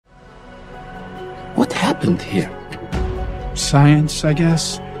happened here? Science, I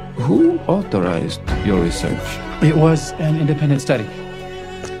guess. Who authorized your research? It was an independent study.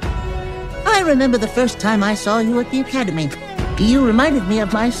 I remember the first time I saw you at the academy. You reminded me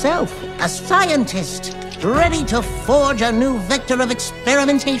of myself, a scientist, ready to forge a new vector of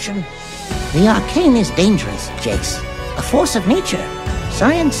experimentation. The Arcane is dangerous, Jayce. A force of nature.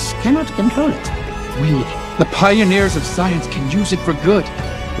 Science cannot control it. We, the pioneers of science, can use it for good.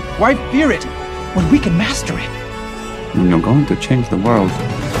 Why fear it when we can master it? When you're going to change the world,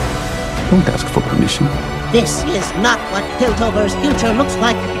 don't ask for permission. This is not what Piltover's future looks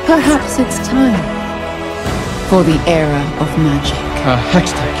like. Perhaps it's time for the era of magic.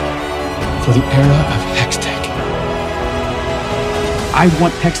 Hextech. For the era of Hextech. I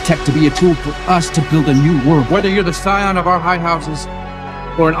want Hextech to be a tool for us to build a new world. Whether you're the scion of our high houses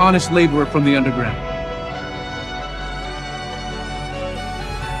or an honest laborer from the underground.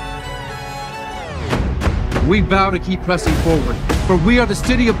 We vow to keep pressing forward, for we are the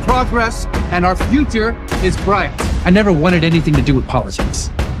city of progress, and our future is bright. I never wanted anything to do with politics.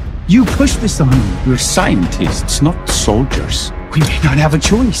 You push this on me. We're scientists, not soldiers. We may not have a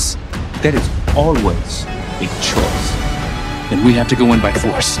choice. There is always a choice. Then we have to go in by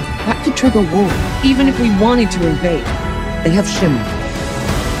force. That could trigger war, even if we wanted to invade. They have Shimmer.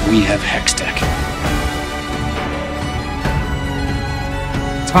 We have Hextech.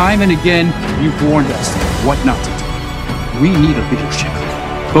 Time and again, you've warned us what not to do. We need a leadership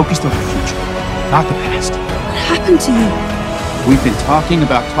focused on the future, not the past. What happened to you? We've been talking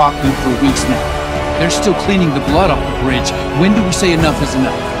about talking for weeks now. They're still cleaning the blood off the bridge. When do we say enough is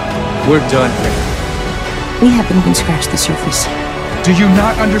enough? We're done here. We haven't even scratched the surface. Do you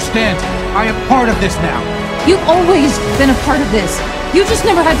not understand? I am part of this now. You've always been a part of this. You just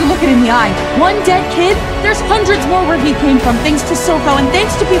never had to look it in the eye. One dead kid? There's hundreds more where he came from, thanks to Silco, and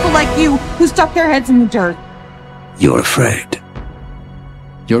thanks to people like you who stuck their heads in the dirt. You're afraid.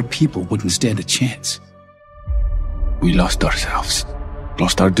 Your people wouldn't stand a chance. We lost ourselves,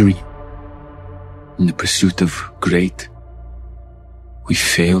 lost our dream. In the pursuit of great, we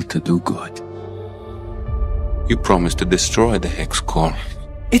failed to do good. You promised to destroy the Hex Core.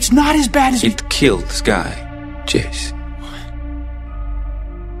 It's not as bad as It killed Sky, Jayce.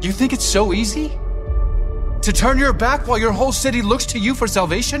 You think it's so easy? To turn your back while your whole city looks to you for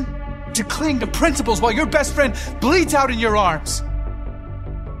salvation? To cling to principles while your best friend bleeds out in your arms?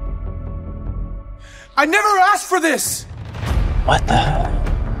 I never asked for this! What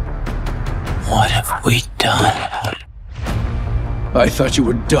have we done? I thought you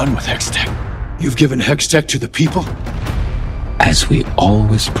were done with Hextech. You've given Hextech to the people? As we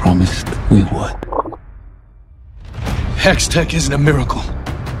always promised we would. Hextech isn't a miracle.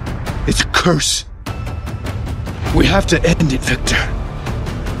 It's a curse. We have to end it, Victor.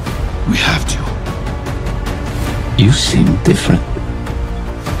 We have to. You seem different.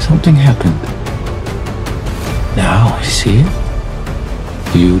 Something happened. Now I see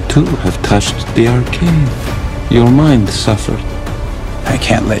it. You too have touched the Arcane. Your mind suffered. I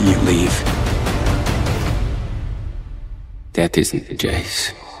can't let you leave. That isn't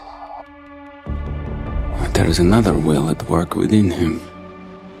Jayce. There is another will at work within him.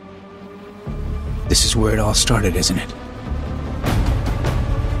 This is where it all started, isn't it?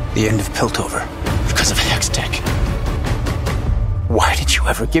 The end of Piltover, because of Hextech. Why did you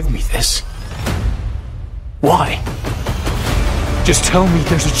ever give me this? Why? Just tell me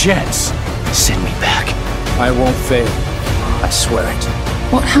there's a chance. Send me back. I won't fail. I swear it.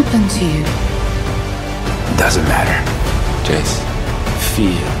 What happened to you? Doesn't matter. Jayce,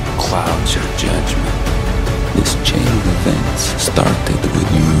 fear clouds your judgment. This chain of events started with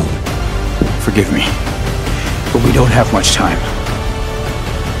you. Forgive me, but we don't have much time.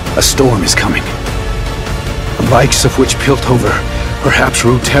 A storm is coming. The likes of which Piltover, perhaps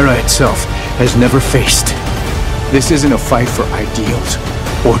Ruterra itself, has never faced. This isn't a fight for ideals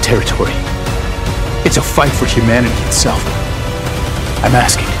or territory. It's a fight for humanity itself. I'm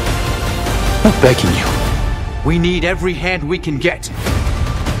asking, not begging you. We need every hand we can get.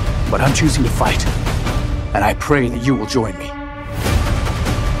 But I'm choosing to fight, and I pray that you will join me.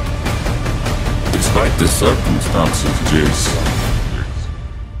 Despite the circumstances, Jayce,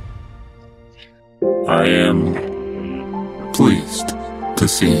 I am pleased to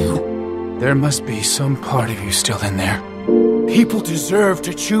see you. There must be some part of you still in there. People deserve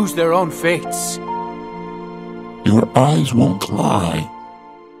to choose their own fates. Your eyes won't lie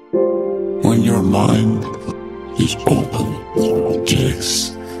when your mind is open,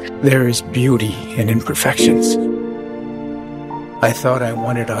 Jayce. There is beauty in imperfections. I thought I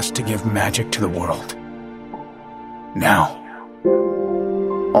wanted us to give magic to the world. Now,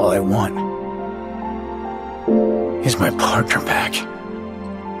 all I want is my partner back.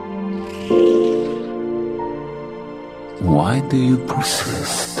 Why do you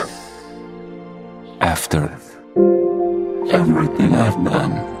persist? After everything I've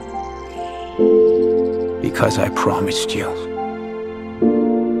done? Because I promised you.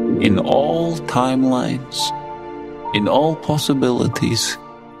 In all timelines, in all possibilities,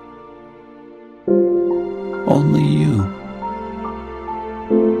 only you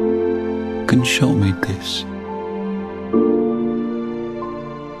can show me this.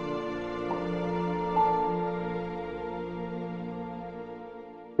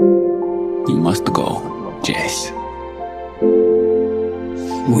 You must go, Jayce.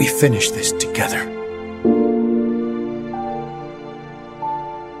 We finish this together.